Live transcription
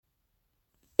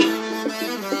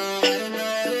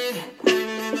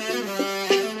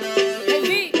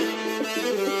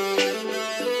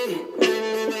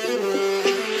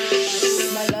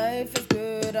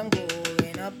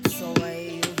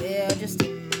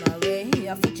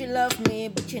I thought you loved me,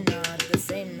 but you're not the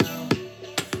same now.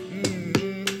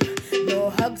 No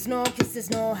hugs, no kisses,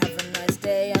 no have a nice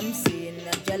day. I'm seeing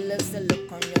that jealous look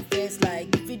on your face,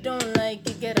 like if you don't like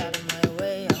it, get out of my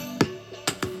way.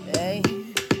 Hey,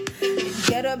 you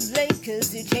get up late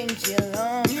cause you changed your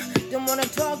alarm. Don't wanna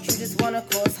talk, you just wanna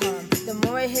cause harm. The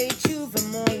more I hate you, the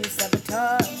more you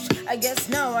sabotage. I guess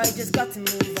now I just got to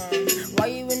move on. Why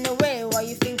you in the way? Why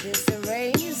you think this a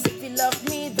race? If you love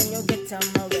me, then you'll get out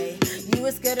my way. You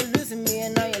were scared of losing me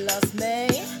and now you lost me.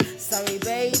 Sorry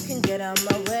babe, you can get out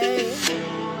my way.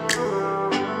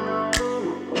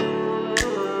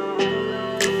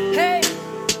 Hey,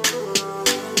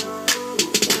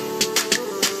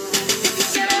 you can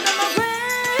get out of my way.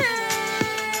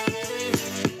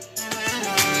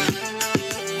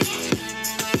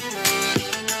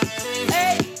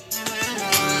 Hey,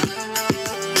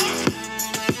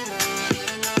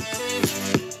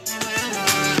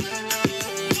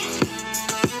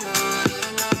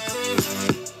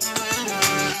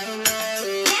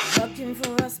 looking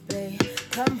for us, babe.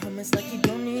 Come home, it's like you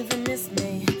don't even miss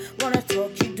me. Wanna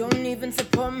talk, you don't even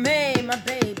support me. My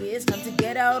baby, it's time to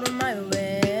get out of my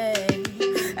way.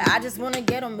 I just wanna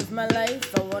get on with my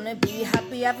life. I wanna be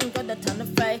happy, I haven't got the time to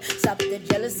fight. Stop the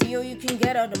jealousy or you can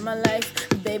get out of my life.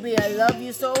 Baby, I love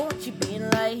you, so what you being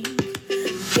like?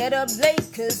 Get up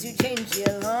late cause you changed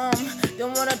your alarm.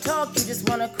 Don't wanna talk, you just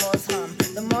wanna cause harm.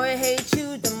 The more I hate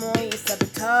you, the more you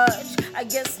sabotage. I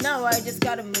guess now I just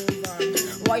gotta move on.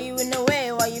 Why you in the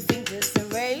way? Why you think this a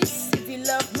race? If you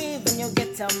love me, then you'll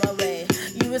get out my way.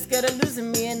 You were scared of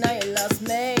losing me and now you lost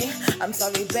me. I'm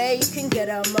sorry babe, you can get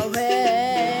out my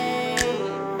way.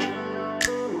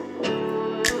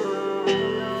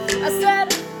 I said,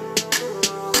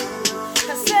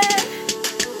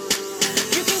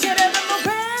 you can get out of my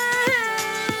way.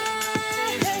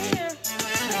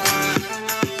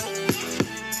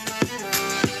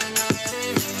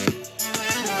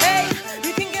 Hey,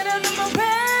 you can get out of my way.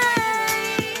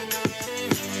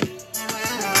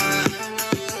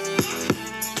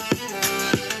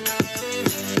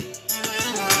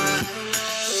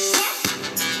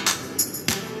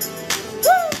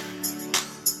 Woo!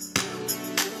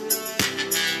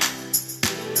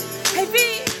 Hey V,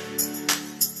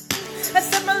 I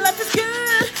said my life is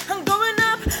good, I'm going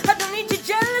up. I don't need your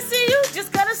jealousy, you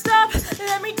just gotta stop.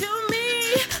 Let me do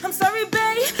me. I'm sorry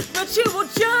babe, but you will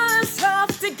just